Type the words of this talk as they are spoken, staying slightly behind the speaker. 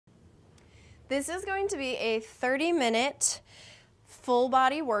This is going to be a 30-minute full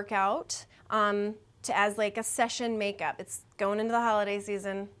body workout as like a session makeup. It's going into the holiday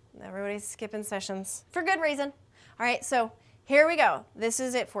season. Everybody's skipping sessions for good reason. All right, so here we go. This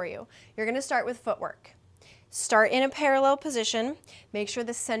is it for you. You're gonna start with footwork. Start in a parallel position. Make sure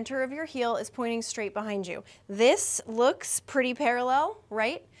the center of your heel is pointing straight behind you. This looks pretty parallel,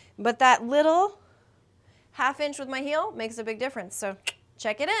 right? But that little ½ inch with my heel makes a big difference. So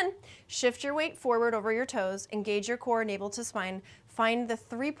check it in. Shift your weight forward over your toes. Engage your core, navel to spine. Find the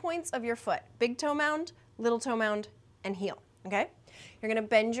 3 points of your foot. Big toe mound, little toe mound, and heel, okay? You're gonna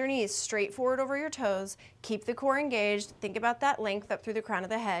bend your knees straight forward over your toes. Keep the core engaged. Think about that length up through the crown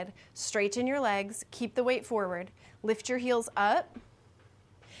of the head. Straighten your legs. Keep the weight forward. Lift your heels up.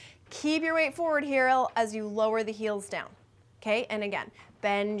 Keep your weight forward here as you lower the heels down, okay? And again,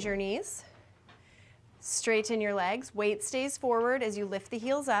 bend your knees. Straighten your legs. Weight stays forward as you lift the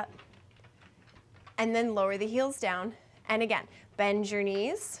heels up. And then lower the heels down. And again, bend your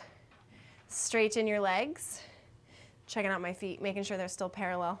knees. Straighten your legs. Checking out my feet, making sure they're still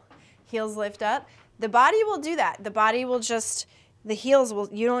parallel. Heels lift up. The body will do that. The body will just, the heels will,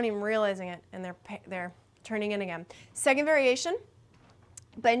 you don't even realizing it, and they're turning in again. Second variation,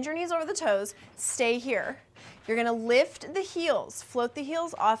 bend your knees over the toes, stay here. You're gonna lift the heels, float the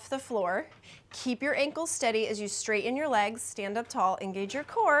heels off the floor. Keep your ankles steady as you straighten your legs, stand up tall, engage your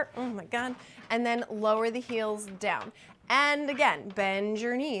core, oh my God, and then lower the heels down. And again, bend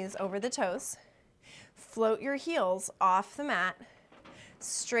your knees over the toes. Float your heels off the mat,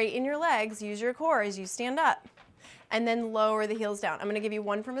 straighten your legs, use your core as you stand up, and then lower the heels down. I'm gonna give you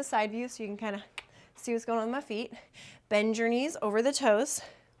one from a side view so you can kind of see what's going on with my feet. Bend your knees over the toes,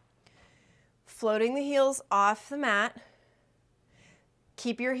 floating the heels off the mat.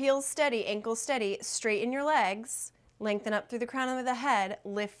 Keep your heels steady, ankles steady, straighten your legs, lengthen up through the crown of the head,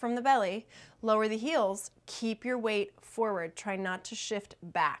 lift from the belly, lower the heels, keep your weight forward. Try not to shift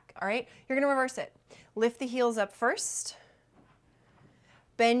back, all right? You're gonna reverse it. Lift the heels up first.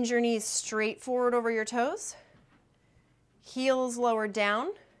 Bend your knees straight forward over your toes. Heels lower down.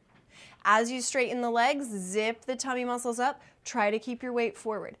 As you straighten the legs, zip the tummy muscles up. Try to keep your weight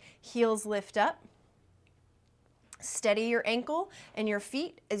forward. Heels lift up. Steady your ankle and your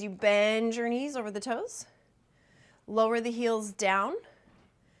feet as you bend your knees over the toes. Lower the heels down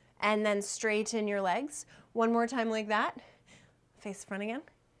and then straighten your legs. One more time like that. Face front again.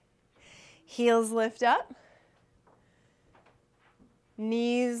 Heels lift up.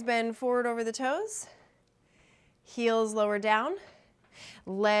 Knees bend forward over the toes. Heels lower down.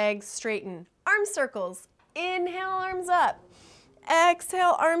 Legs straighten. Arm circles. Inhale, arms up.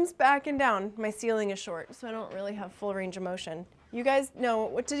 Exhale, arms back and down. My ceiling is short, so I don't really have full range of motion. You guys know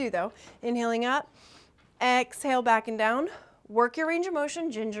what to do though. Inhaling up. Exhale, back and down. Work your range of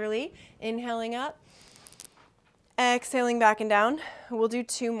motion gingerly. Inhaling up. Exhaling back and down. We'll do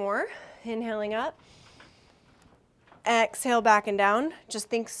 2 more. Inhaling up. Exhale back and down. Just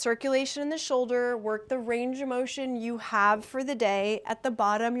think circulation in the shoulder. Work the range of motion you have for the day. At the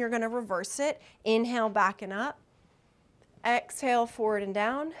bottom, you're going to reverse it. Inhale back and up. Exhale forward and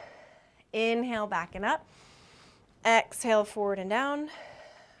down. Inhale back and up. Exhale forward and down.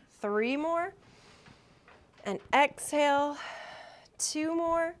 3 more. And exhale. 2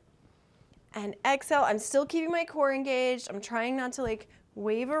 more. And exhale. I'm still keeping my core engaged. I'm trying not to like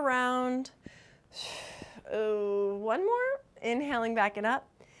wave around. 1 more. Inhaling back and up.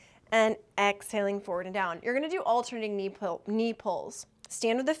 And exhaling forward and down. You're going to do alternating knee pulls.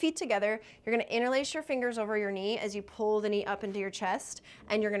 Stand with the feet together. You're going to interlace your fingers over your knee as you pull the knee up into your chest.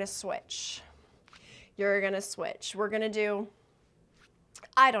 And you're going to switch. You're going to switch. We're going to do,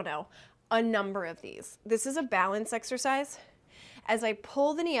 I don't know, a number of these. This is a balance exercise. As I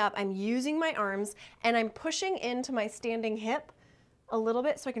pull the knee up, I'm using my arms and I'm pushing into my standing hip a little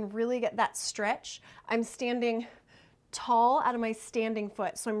bit so I can really get that stretch. I'm standing tall out of my standing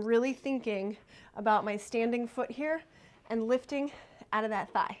foot. So I'm really thinking about my standing foot here and lifting out of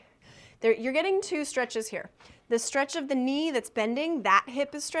that thigh. You're getting 2 stretches here. The stretch of the knee that's bending, that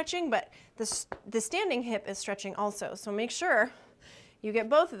hip is stretching, but the standing hip is stretching also. So make sure you get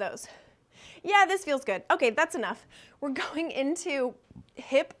both of those. Yeah, this feels good. Okay, that's enough. We're going into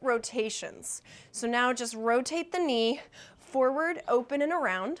hip rotations. So now just rotate the knee forward, open and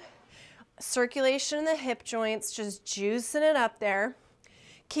around. Circulation in the hip joints, just juicing it up there.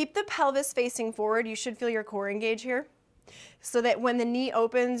 Keep the pelvis facing forward. You should feel your core engage here so that when the knee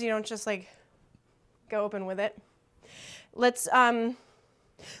opens, you don't just like go open with it. Let's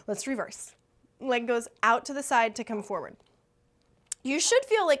reverse. Leg goes out to the side to come forward. You should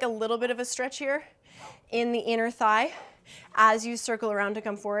feel like a little bit of a stretch here in the inner thigh. as you circle around to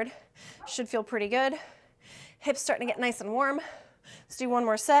come forward. Should feel pretty good. Hips starting to get nice and warm. Let's do one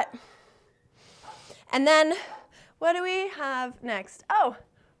more set. And then what do we have next? Oh,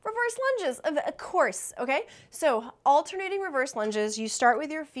 reverse lunges, of course, okay? So alternating reverse lunges, you start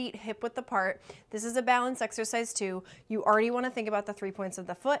with your feet hip width apart. This is a balance exercise too. You already want to think about the 3 points of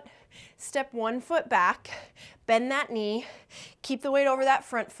the foot. Step one foot back, bend that knee, keep the weight over that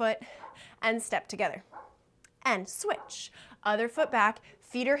front foot, and step together. And switch. Other foot back,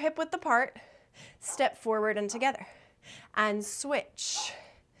 feet are hip width apart, step forward and together. And switch.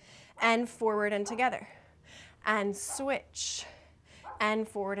 And forward and together. And switch. And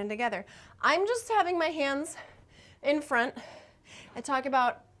forward and together. I'm just having my hands in front. I talk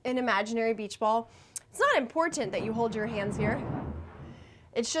about an imaginary beach ball. It's not important that you hold your hands here.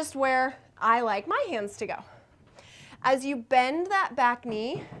 It's just where I like my hands to go. As you bend that back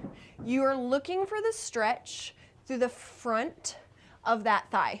knee, you are looking for the stretch through the front of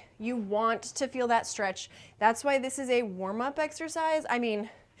that thigh. You want to feel that stretch. That's why this is a warm-up exercise. I mean,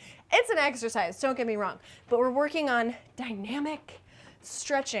 it's an exercise, don't get me wrong, but we're working on dynamic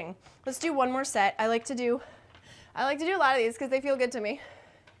stretching. Let's do one more set. I like to do a lot of these because they feel good to me.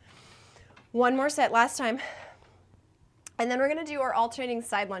 One more set, last time. And then we're gonna do our alternating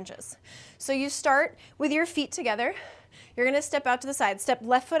side lunges. So you start with your feet together. You're gonna step out to the side, step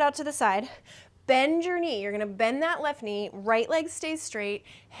left foot out to the side, bend your knee. You're gonna bend that left knee, right leg stays straight,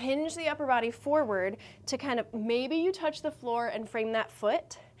 hinge the upper body forward to kind of, maybe you touch the floor and frame that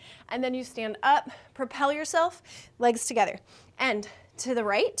foot, and then you stand up, propel yourself, legs together. And to the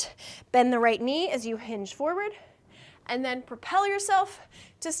right, bend the right knee as you hinge forward, and then propel yourself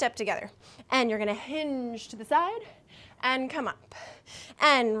to step together. And you're gonna hinge to the side and come up,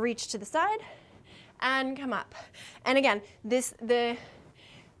 and reach to the side and come up. And again, the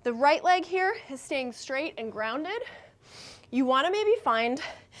right leg here is staying straight and grounded. You wanna maybe find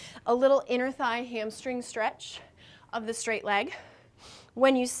a little inner thigh hamstring stretch of the straight leg.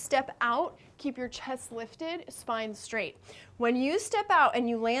 When you step out, keep your chest lifted, spine straight. When you step out and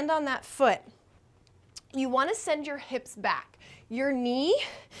you land on that foot, you want to send your hips back. Your knee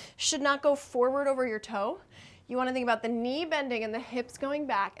should not go forward over your toe. You want to think about the knee bending and the hips going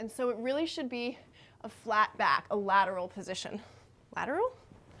back, and so it really should be a flat back, a lateral position. Lateral?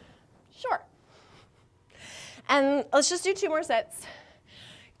 Sure. And let's just do 2 more sets.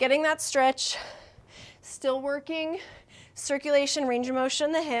 Getting that stretch, still working circulation, range of motion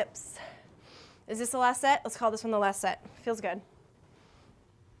in the hips. Is this the last set? Let's call this one the last set. Feels good.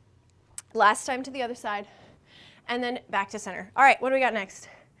 Last time to the other side, and then back to center. All right, what do we got next?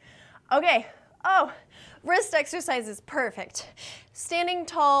 Okay, oh, wrist exercises, perfect. Standing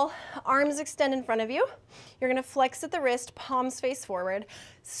tall, arms extend in front of you. You're gonna flex at the wrist, palms face forward.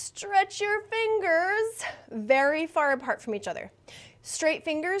 Stretch your fingers very far apart from each other. Straight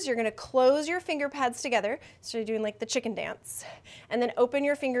fingers, you're gonna close your finger pads together, so you're doing like the chicken dance. And then open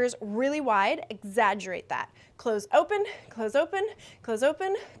your fingers really wide, exaggerate that. Close, open, close, open, close,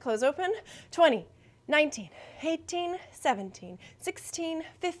 open, close, open. 20, 19, 18, 17, 16,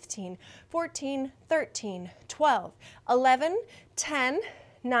 15, 14, 13, 12, 11, 10,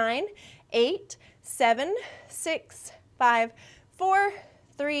 9, 8, 7, 6, 5, 4,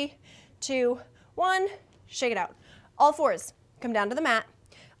 3, 2, 1. Shake it out. All fours. Come down to the mat,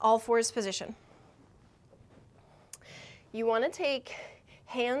 all fours position. You want to take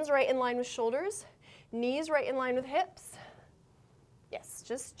hands right in line with shoulders, knees right in line with hips. Yes,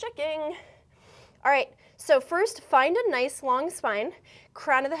 just checking. All right, so first find a nice long spine.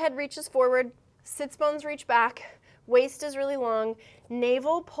 Crown of the head reaches forward, sits bones reach back, waist is really long,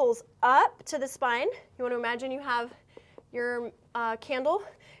 navel pulls up to the spine. You want to imagine you have your candle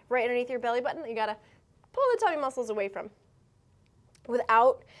right underneath your belly button that you got to pull the tummy muscles away from,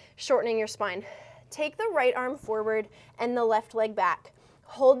 without shortening your spine. Take the right arm forward and the left leg back.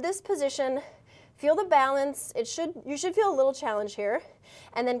 Hold this position, feel the balance. You should feel a little challenge here.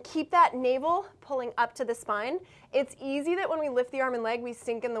 And then keep that navel pulling up to the spine. It's easy that when we lift the arm and leg, we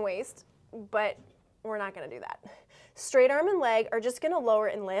sink in the waist, but we're not gonna do that. Straight arm and leg are just gonna lower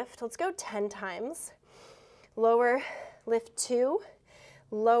and lift. Let's go 10 times. Lower, lift 2,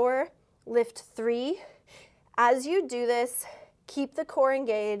 lower, lift 3. As you do this, keep the core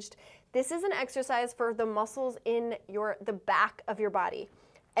engaged. This is an exercise for the muscles in the back of your body.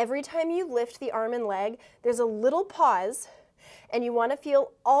 Every time you lift the arm and leg, there's a little pause, and you want to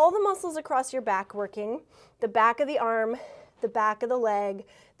feel all the muscles across your back working, the back of the arm, the back of the leg,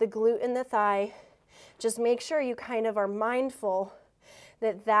 the glute in the thigh. Just make sure you kind of are mindful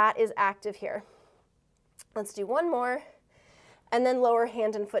that that is active here. Let's do one more, and then lower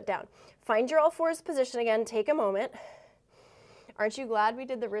hand and foot down. Find your all fours position again, take a moment. Aren't you glad we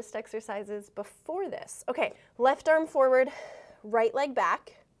did the wrist exercises before this? Okay, left arm forward, right leg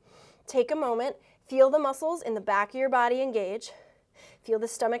back. Take a moment, feel the muscles in the back of your body engage. Feel the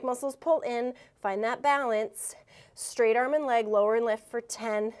stomach muscles pull in, find that balance. Straight arm and leg, lower and lift for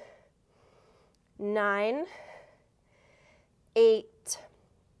 10, 9, 8,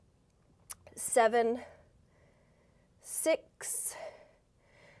 7, 6,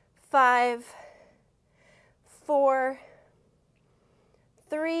 5, 4,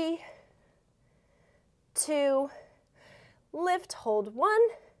 3, 2, lift, hold 1,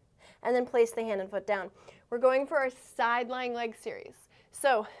 and then place the hand and foot down. We're going for our side lying leg series.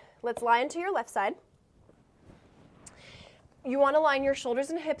 So let's lie into your left side. You want to line your shoulders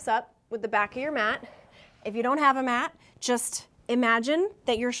and hips up with the back of your mat. If you don't have a mat, just imagine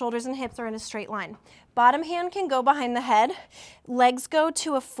that your shoulders and hips are in a straight line. Bottom hand can go behind the head. Legs go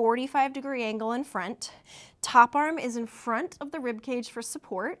to a 45-degree angle in front. Top arm is in front of the rib cage for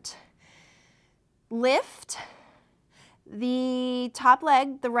support. Lift the top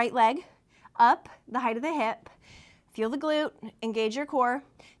leg, the right leg, up the height of the hip. Feel the glute, engage your core.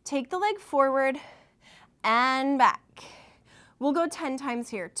 Take the leg forward and back. We'll go 10 times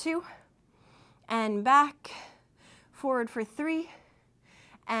here. 2 and back, forward for 3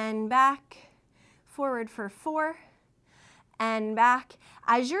 and back, forward for 4 and back.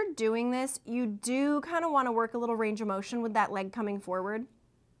 As you're doing this, you do kind of want to work a little range of motion with that leg coming forward.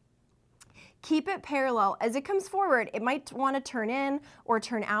 Keep it parallel. As it comes forward, it might want to turn in or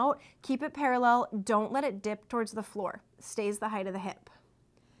turn out. Keep it parallel. Don't let it dip towards the floor. Stays the height of the hip.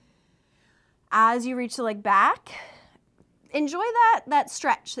 As you reach the leg back, enjoy that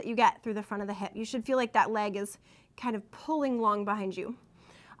stretch that you get through the front of the hip. You should feel like that leg is kind of pulling long behind you.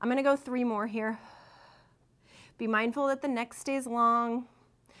 I'm going to go 3 more here. Be mindful that the neck stays long.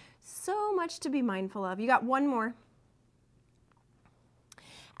 So much to be mindful of. You got 1 more.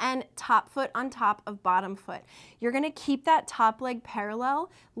 And top foot on top of bottom foot. You're going to keep that top leg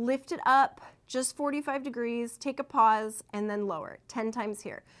parallel, lift it up just 45 degrees, take a pause, and then lower. 10 times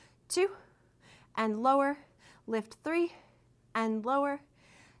here. 2 and lower, lift 3 and lower,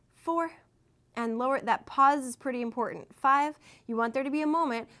 4 and lower. That pause is pretty important. 5, you want there to be a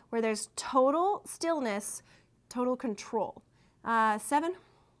moment where there's total stillness, total control. 7,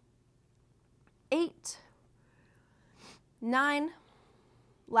 8, 9,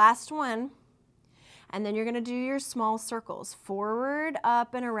 last one, and then you're going to do your small circles, forward,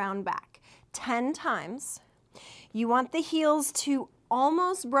 up, and around back, 10 times. You want the heels to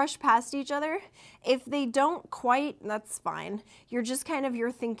almost brush past each other. If they don't quite, that's fine. You're just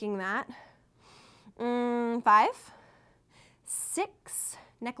you're thinking that. 5, 6,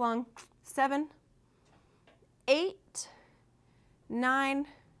 neck long, 7, 8, 9,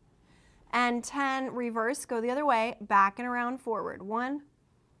 and 10. Reverse, go the other way, back and around, forward. 1,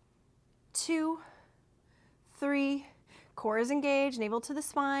 2, 3, core is engaged, navel to the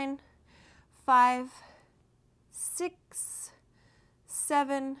spine. 5, 6,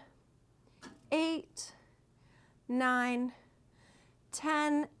 7, 8, 9,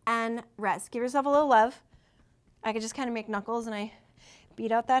 10, and rest. Give yourself a little love. I could just kind of make knuckles and I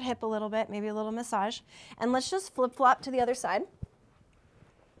beat out that hip a little bit, maybe a little massage. And let's just flip-flop to the other side.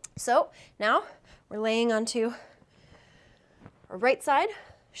 So now we're laying onto our right side.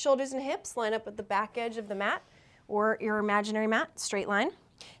 Shoulders and hips line up with the back edge of the mat or your imaginary mat, straight line.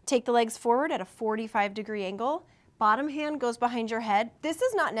 Take the legs forward at a 45-degree angle. Bottom hand goes behind your head. This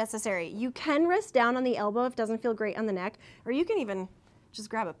is not necessary. You can rest down on the elbow if it doesn't feel great on the neck, or you can even just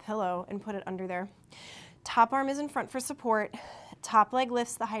grab a pillow and put it under there. Top arm is in front for support. Top leg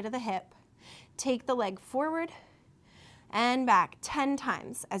lifts the height of the hip. Take the leg forward and back 10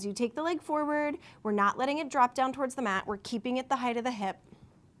 times. As you take the leg forward, we're not letting it drop down towards the mat. We're keeping it the height of the hip.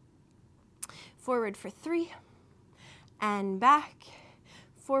 Forward for 3 and back.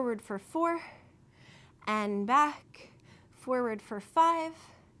 Forward for 4 and back. Forward for 5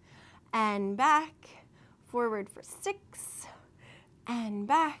 and back. Forward for 6 and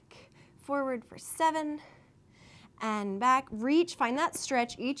back. Forward for 7 and back. Reach, find that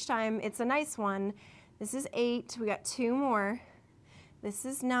stretch each time. It's a nice one. This is 8, we got 2 more. This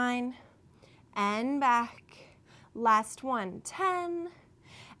is 9 and back. Last one, 10.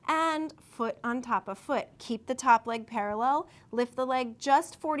 And foot on top of foot. Keep the top leg parallel. Lift the leg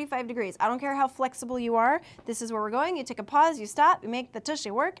just 45 degrees. I don't care how flexible you are. This is where we're going. You take a pause, you stop, you make the tushy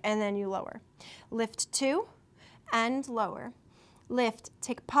work, and then you lower. Lift 2 and lower. Lift,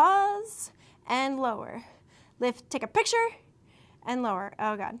 take a pause, and lower. Lift, take a picture, and lower.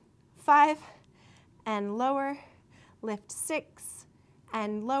 Oh God. 5 and lower. Lift 6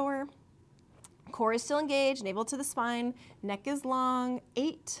 and lower. Core is still engaged, navel to the spine, neck is long,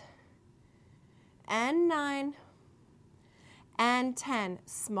 8 and 9 and 10.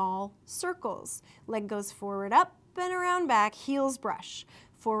 Small circles. Leg goes forward, up and around back, heels brush.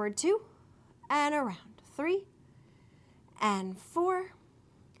 Forward 2 and around, 3 and 4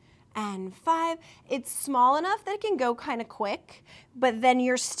 and 5. It's small enough that it can go kind of quick, but then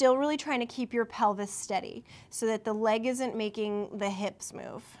you're still really trying to keep your pelvis steady so that the leg isn't making the hips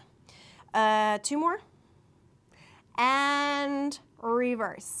move. 2 more. And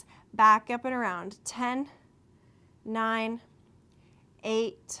reverse. Back up and around. 10, 9,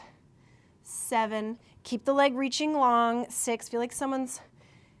 8, 7. Keep the leg reaching long. 6. Feel like someone's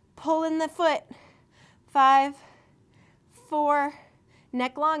pulling the foot. 5, 4.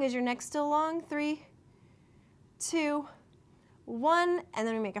 Neck long. Is your neck still long? 3, 2, 1. And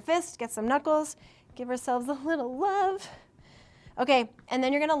then we make a fist. Get some knuckles. Give ourselves a little love. Okay, and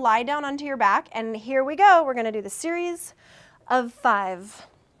then you're gonna lie down onto your back, and here we go. We're gonna do the series of 5.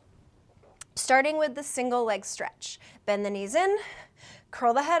 Starting with the single leg stretch. Bend the knees in,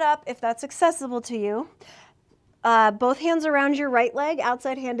 curl the head up if that's accessible to you. Both hands around your right leg,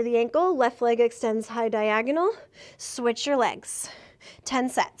 outside hand to the ankle, left leg extends high diagonal. Switch your legs. 10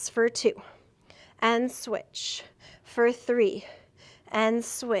 sets for 2, and switch. For 3, and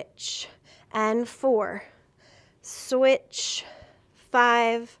switch. And 4, switch.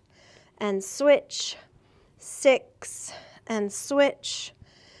 5, and switch. 6, and switch.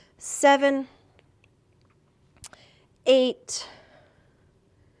 7, 8,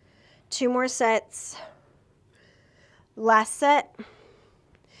 2 more sets. Last set.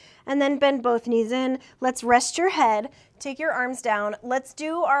 And then bend both knees in. Let's rest your head. Take your arms down. Let's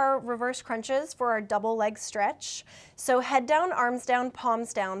do our reverse crunches for our double leg stretch. So head down, arms down,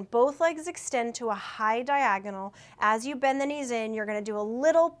 palms down. Both legs extend to a high diagonal. As you bend the knees in, you're gonna do a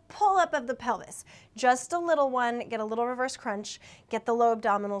little pull up of the pelvis. Just a little one, get a little reverse crunch, get the low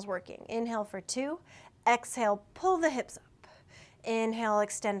abdominals working. Inhale for 2, exhale, pull the hips up. Inhale,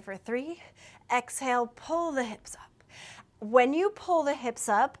 extend for 3, exhale, pull the hips up. When you pull the hips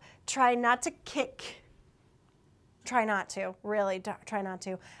up, try not to kick. Try not to, really, try not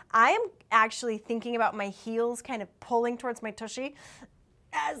to. I am actually thinking about my heels kind of pulling towards my tushy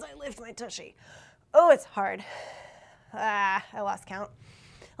as I lift my tushy. Oh, it's hard. I lost count.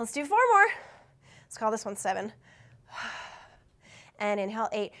 Let's do 4 more. Let's call this one 7. And inhale,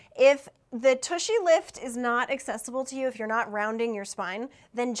 8. If the tushy lift is not accessible to you, if you're not rounding your spine,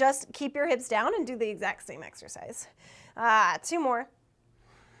 then just keep your hips down and do the exact same exercise. 2 more.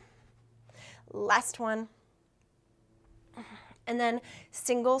 Last one. And then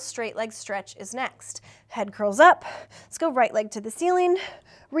single straight leg stretch is next. Head curls up. Let's go right leg to the ceiling.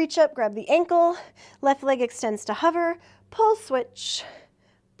 Reach up, grab the ankle. Left leg extends to hover. Pull, switch.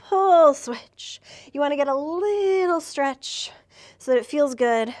 Pull, switch. You want to get a little stretch so that it feels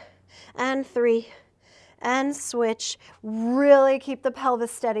good. And 3. And switch. Really keep the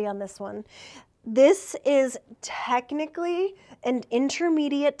pelvis steady on this one. This is technically an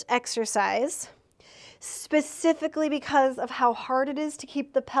intermediate exercise, specifically because of how hard it is to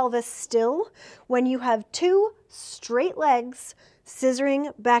keep the pelvis still when you have 2 straight legs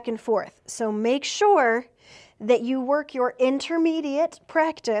scissoring back and forth. So make sure that you work your intermediate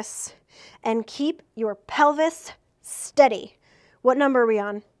practice and keep your pelvis steady. What number are we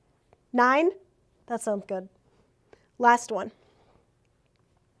on? 9? That sounds good. Last one.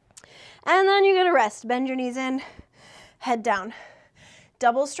 And then you're gonna rest. Bend your knees in, head down.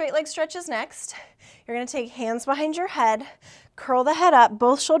 Double straight leg stretches next. You're gonna take hands behind your head, curl the head up,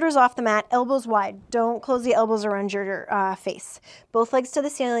 both shoulders off the mat, elbows wide. Don't close the elbows around your face. Both legs to the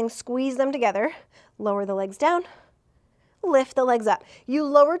ceiling, squeeze them together. Lower the legs down, lift the legs up. You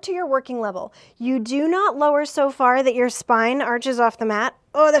lower to your working level. You do not lower so far that your spine arches off the mat.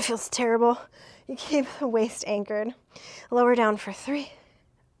 Oh, that feels terrible. You keep the waist anchored. Lower down for 3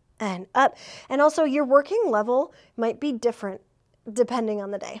 and up. And also your working level might be different depending on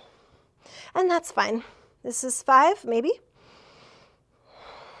the day. And that's fine. This is 5, maybe.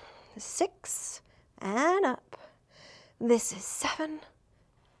 6 and up. This is 7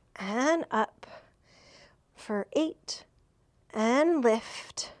 and up. For 8 and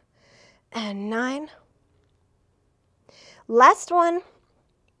lift. And 9. Last one.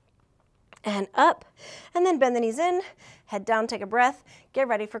 And up. And then bend the knees in. Head down, take a breath. Get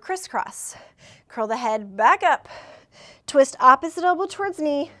ready for crisscross. Curl the head back up. Twist opposite elbow towards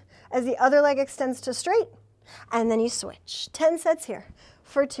knee as the other leg extends to straight. And then you switch. 10 sets here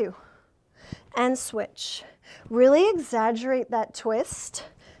for 2. And switch. Really exaggerate that twist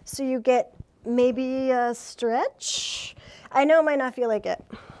so you get maybe a stretch. I know it might not feel like it,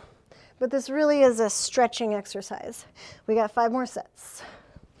 but this really is a stretching exercise. We got 5 more sets,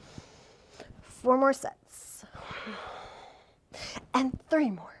 4 more sets, and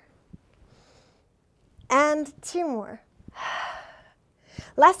 3 more, and 2 more.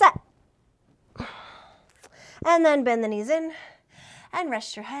 Last set. And then bend the knees in and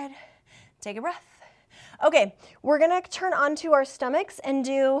rest your head. Take a breath. Okay, we're gonna turn onto our stomachs and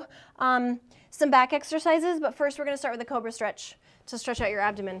do some back exercises, but first we're gonna start with a cobra stretch to stretch out your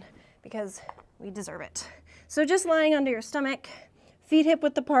abdomen because we deserve it. So just lying onto your stomach, feet hip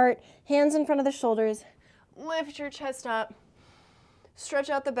width apart, hands in front of the shoulders, lift your chest up, stretch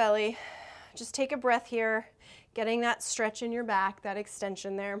out the belly. Just take a breath here, getting that stretch in your back, that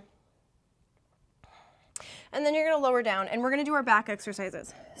extension there. And then you're gonna lower down and we're gonna do our back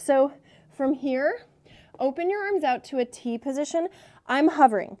exercises. So from here, open your arms out to a T position. I'm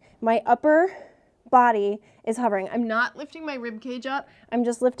hovering. My upper body is hovering. I'm not lifting my rib cage up. I'm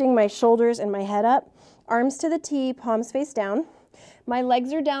just lifting my shoulders and my head up. Arms to the T, palms face down. My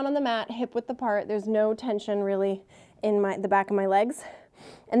legs are down on the mat, hip width apart. There's no tension really in the back of my legs.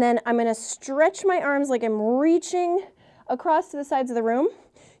 And then I'm gonna stretch my arms like I'm reaching across to the sides of the room.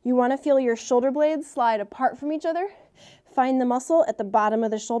 You wanna feel your shoulder blades slide apart from each other. Find the muscle at the bottom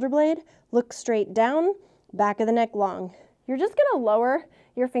of the shoulder blade. Look straight down, back of the neck long. You're just gonna lower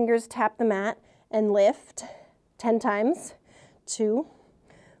your fingers, tap the mat, and lift 10 times. 2,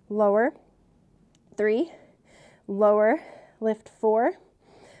 lower, 3, lower, lift 4,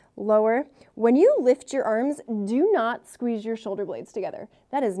 lower. When you lift your arms, do not squeeze your shoulder blades together.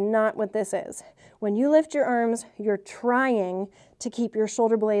 That is not what this is. When you lift your arms, you're trying to keep your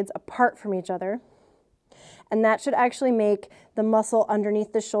shoulder blades apart from each other. And that should actually make the muscle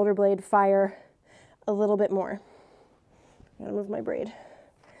underneath the shoulder blade fire a little bit more. I'm gonna move my braid.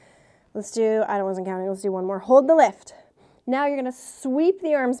 Let's do, I wasn't counting, let's do one more. Hold the lift. Now you're gonna sweep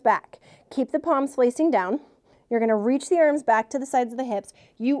the arms back. Keep the palms facing down. You're gonna reach the arms back to the sides of the hips.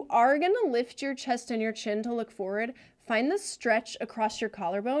 You are gonna lift your chest and your chin to look forward. Find the stretch across your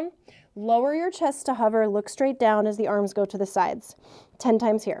collarbone. Lower your chest to hover, look straight down as the arms go to the sides. 10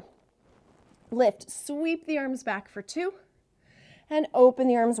 times here. Lift, sweep the arms back for 2, and open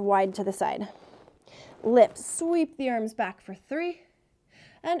the arms wide to the side. Lift, sweep the arms back for 3,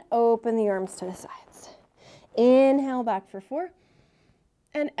 and open the arms to the sides. Inhale back for 4,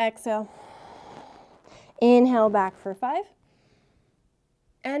 and exhale. Inhale back for 5,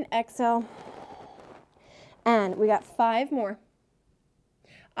 and exhale. And we got 5 more.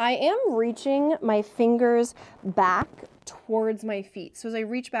 I am reaching my fingers back towards my feet. So as I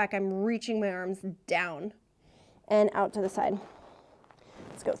reach back, I'm reaching my arms down and out to the side.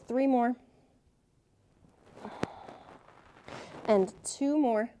 Let's go 3 more. And 2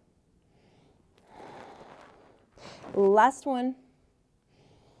 more. Last one.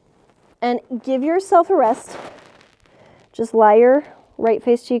 And give yourself a rest. Just lie your right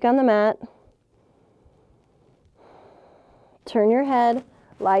face cheek on the mat. Turn your head.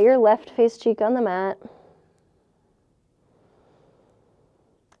 Lie your left face cheek on the mat.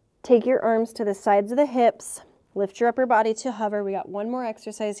 Take your arms to the sides of the hips. Lift your upper body to hover. We got 1 more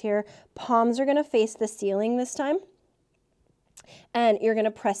exercise here. Palms are gonna face the ceiling this time. And you're gonna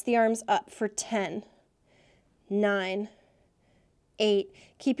press the arms up for 10, 9, 8.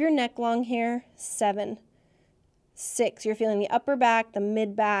 Keep your neck long here. 7, 6. You're feeling the upper back, the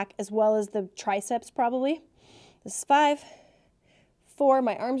mid back, as well as the triceps probably. This is 5, 4.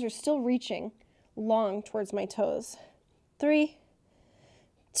 My arms are still reaching long towards my toes. 3,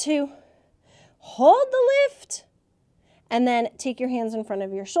 2. Hold the lift. And then take your hands in front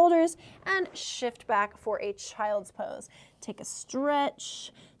of your shoulders and shift back for a child's pose. Take a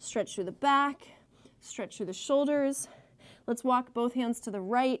stretch, stretch through the back, stretch through the shoulders. Let's walk both hands to the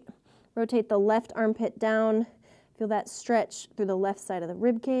right, rotate the left armpit down, feel that stretch through the left side of the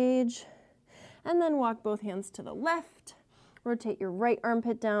rib cage, and then walk both hands to the left, rotate your right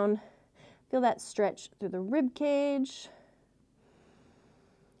armpit down, feel that stretch through the rib cage,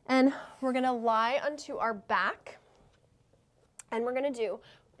 and we're gonna lie onto our back. And we're gonna do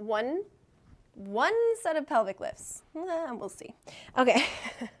one set of pelvic lifts. We'll see. Okay,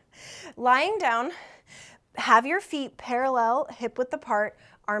 lying down, have your feet parallel, hip width apart,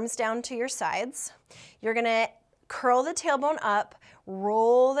 arms down to your sides. You're gonna curl the tailbone up,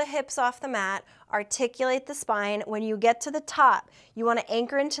 Roll the hips off the mat, articulate the spine. When you get to the top, you want to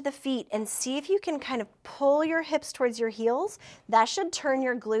anchor into the feet and see if you can kind of pull your hips towards your heels. That should turn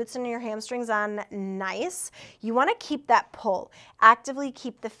your glutes and your hamstrings on nice. You want to keep that pull. Actively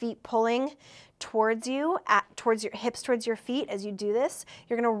keep the feet pulling towards you, towards your hips, towards your feet. As you do this,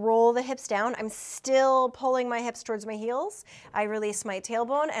 you're going to roll the hips down. I'm still pulling my hips towards my heels. I release my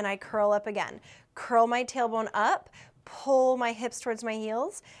tailbone and I curl up again. Curl my tailbone up, pull my hips towards my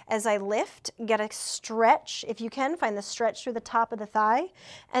heels. As I lift, get a stretch. If you can, find the stretch through the top of the thigh,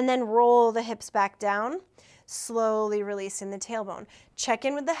 and then roll the hips back down, slowly releasing the tailbone. Check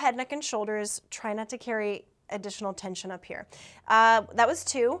in with the head, neck, and shoulders. Try not to carry additional tension up here. That was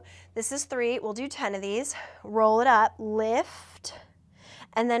 2. This is 3. We'll do 10 of these. Roll it up, lift,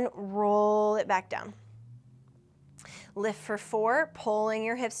 and then roll it back down. Lift for 4, pulling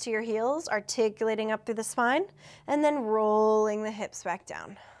your hips to your heels, articulating up through the spine, and then rolling the hips back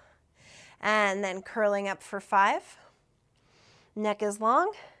down. And then curling up for 5. Neck is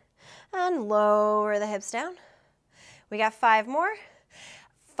long, and lower the hips down. We got 5 more.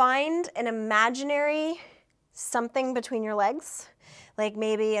 Find an imaginary something between your legs, like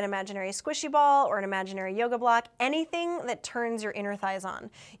maybe an imaginary squishy ball or an imaginary yoga block, anything that turns your inner thighs on.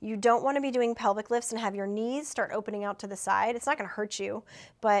 You don't want to be doing pelvic lifts and have your knees start opening out to the side. It's not going to hurt you,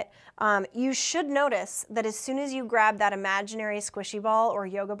 but you should notice that as soon as you grab that imaginary squishy ball or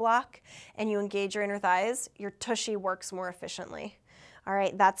yoga block and you engage your inner thighs, your tushy works more efficiently. All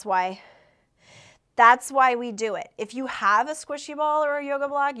right, that's why we do it. If you have a squishy ball or a yoga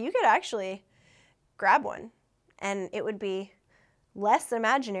block, you could actually grab one and it would be less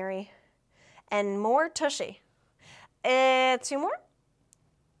imaginary and more tushy. 2 more.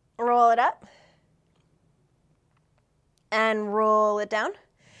 Roll it up and roll it down.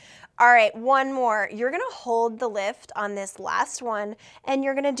 All right, 1 more. You're gonna hold the lift on this last one and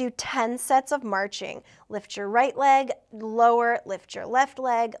you're gonna do 10 sets of marching. Lift your right leg, lower, lift your left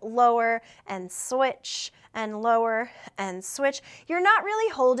leg, lower, and switch, and lower, and switch. You're not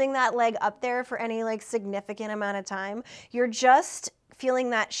really holding that leg up there for any like significant amount of time. You're just feeling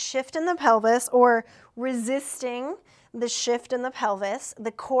that shift in the pelvis or resisting the shift in the pelvis.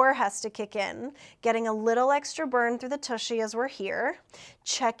 The core has to kick in, getting a little extra burn through the tushy as we're here.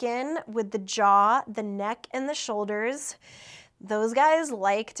 Check in with the jaw, the neck, and the shoulders. Those guys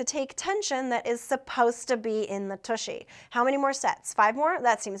like to take tension that is supposed to be in the tushy. How many more sets? 5 more?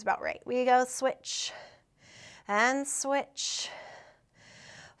 That seems about right. We go switch and switch.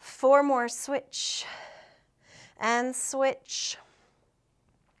 4 more, switch and switch.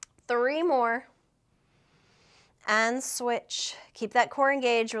 3 more. And switch. Keep that core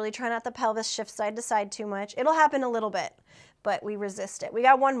engaged. Really try not the pelvis shift side to side too much. It'll happen a little bit, but we resist it. We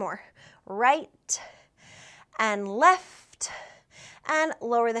got 1 more. Right and left and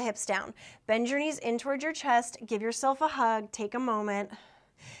lower the hips down. Bend your knees in towards your chest. Give yourself a hug. Take a moment.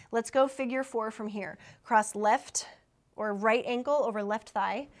 Let's go figure 4 from here. Cross left or right ankle over left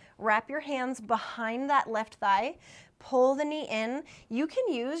thigh. Wrap your hands behind that left thigh. Pull the knee in. You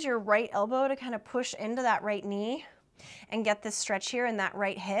can use your right elbow to kind of push into that right knee and get this stretch here in that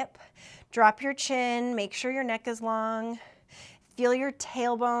right hip. Drop your chin, make sure your neck is long. Feel your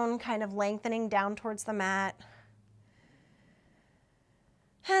tailbone kind of lengthening down towards the mat.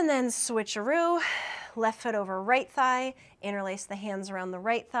 And then switcheroo, left foot over right thigh, interlace the hands around the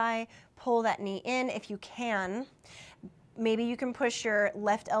right thigh, pull that knee in if you can. Maybe you can push your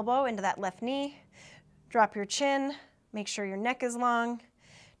left elbow into that left knee, drop your chin, make sure your neck is long.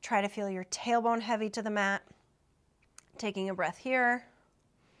 Try to feel your tailbone heavy to the mat. Taking a breath here.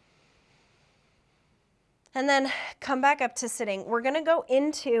 And then come back up to sitting. We're gonna go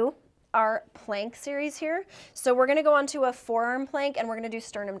into our plank series here. So we're gonna go onto a forearm plank and we're gonna do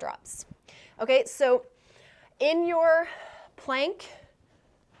sternum drops. Okay, so in your plank,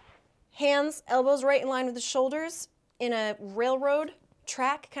 hands, elbows right in line with the shoulders in a railroad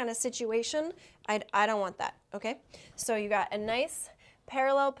track kind of situation. I don't want that, okay? So you got a nice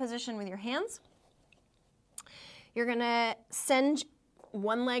parallel position with your hands. You're gonna send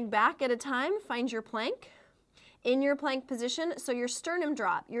one leg back at a time, find your plank. In your plank position, so your sternum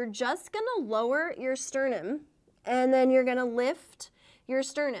drop, you're just gonna lower your sternum and then you're gonna lift your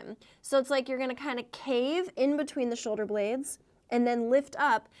sternum. So it's like you're gonna kind of cave in between the shoulder blades and then lift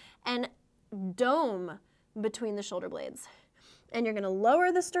up and dome between the shoulder blades. And you're gonna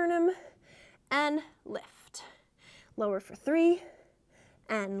lower the sternum and lift. Lower for 3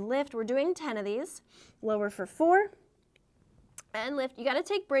 and lift. We're doing 10 of these. Lower for 4 and lift. You gotta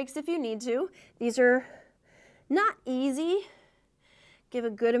take breaks if you need to. These are not easy. Give a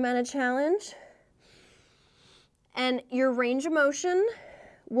good amount of challenge. And your range of motion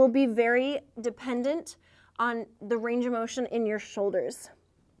will be very dependent on the range of motion in your shoulders.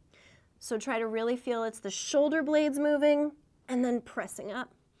 So try to really feel it's the shoulder blades moving and then pressing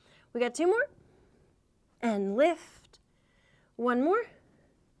up. We got 2 more. And lift. 1 more.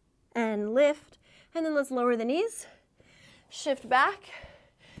 And lift. And then let's lower the knees. Shift back.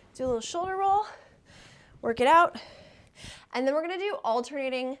 Do a little shoulder roll. Work it out. And then we're gonna do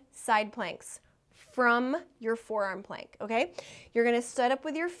alternating side planks from your forearm plank, okay? You're gonna set up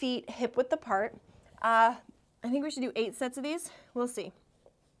with your feet hip width apart. I think we should do 8 sets of these. We'll see.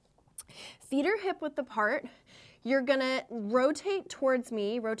 Feet are hip width apart. You're gonna rotate towards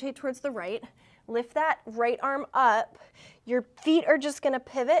me, rotate towards the right. Lift that right arm up. Your feet are just gonna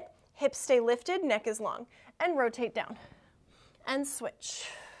pivot. Hips stay lifted, neck is long. And rotate down. And switch.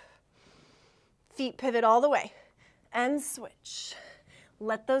 Feet pivot all the way. And switch.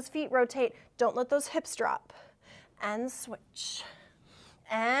 Let those feet rotate. Don't let those hips drop. And switch.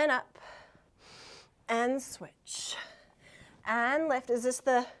 And up. And switch. And lift. Is this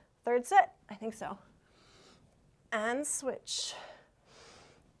the 3rd set? I think so. And switch.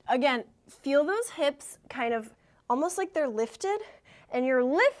 Again, feel those hips kind of almost like they're lifted, and you're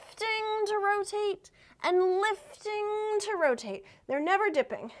lifting to rotate and lifting to rotate. They're never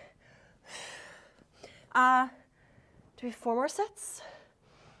dipping. Do we have 4 more sets?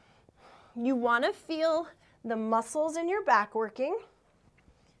 You want to feel the muscles in your back working,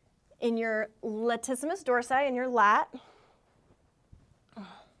 in your latissimus dorsi, in your lat.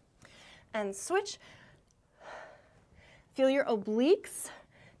 And switch. Feel your obliques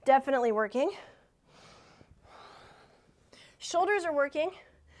definitely working. Shoulders are working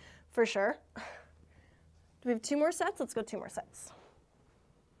for sure. Do we have 2 more sets? Let's go 2 more sets.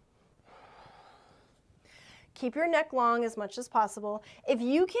 Keep your neck long as much as possible. If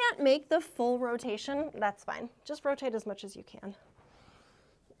you can't make the full rotation, that's fine. Just rotate as much as you can.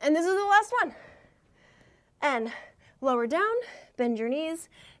 And this is the last one. And lower down, bend your knees,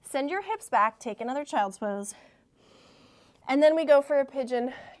 send your hips back, take another child's pose. And then we go for a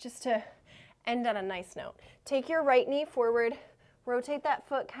pigeon just to end on a nice note. Take your right knee forward, rotate that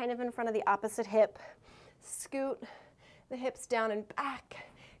foot kind of in front of the opposite hip, scoot the hips down and back,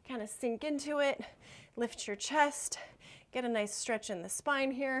 kind of sink into it, lift your chest, get a nice stretch in the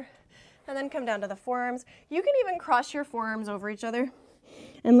spine here, and then come down to the forearms. You can even cross your forearms over each other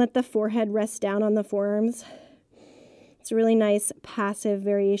and let the forehead rest down on the forearms. It's a really nice passive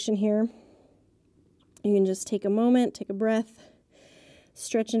variation here. You can just take a moment, take a breath,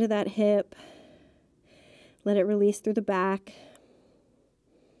 stretch into that hip, let it release through the back.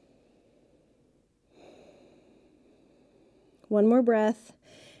 One more breath,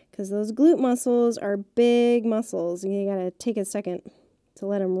 because those glute muscles are big muscles, and you gotta take a second to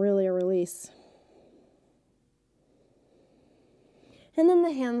let them really release. And then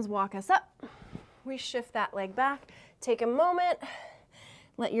the hands walk us up. We shift that leg back, take a moment,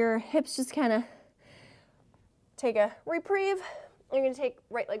 let your hips just kind of take a reprieve. You're gonna take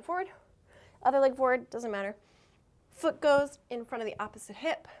right leg forward, other leg forward, doesn't matter. Foot goes in front of the opposite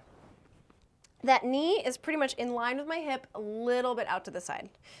hip. That knee is pretty much in line with my hip, a little bit out to the side.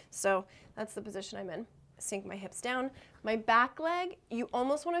 So that's the position I'm in. Sink my hips down. My back leg, you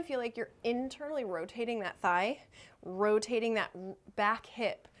almost want to feel like you're internally rotating that thigh, rotating that back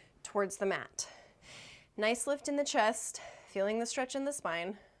hip towards the mat. Nice lift in the chest, feeling the stretch in the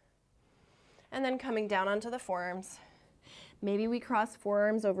spine, and then coming down onto the forearms. Maybe we cross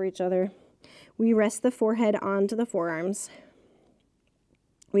forearms over each other. We rest the forehead onto the forearms.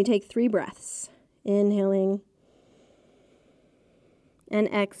 We take 3 breaths, inhaling and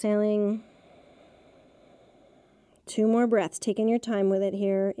exhaling. 2 more breaths, taking your time with it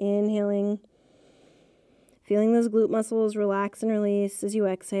here, inhaling, feeling those glute muscles relax and release as you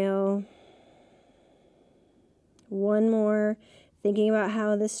exhale. 1 more, thinking about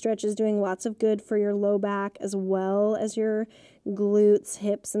how this stretch is doing lots of good for your low back as well as your glutes,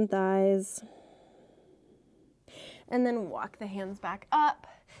 hips, and thighs. And then walk the hands back up.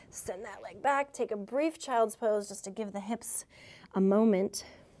 Send that leg back, take a brief child's pose just to give the hips a moment.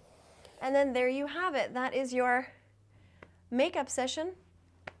 And then there you have it. That is your makeup session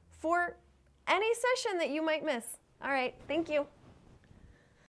for any session that you might miss. All right, thank you.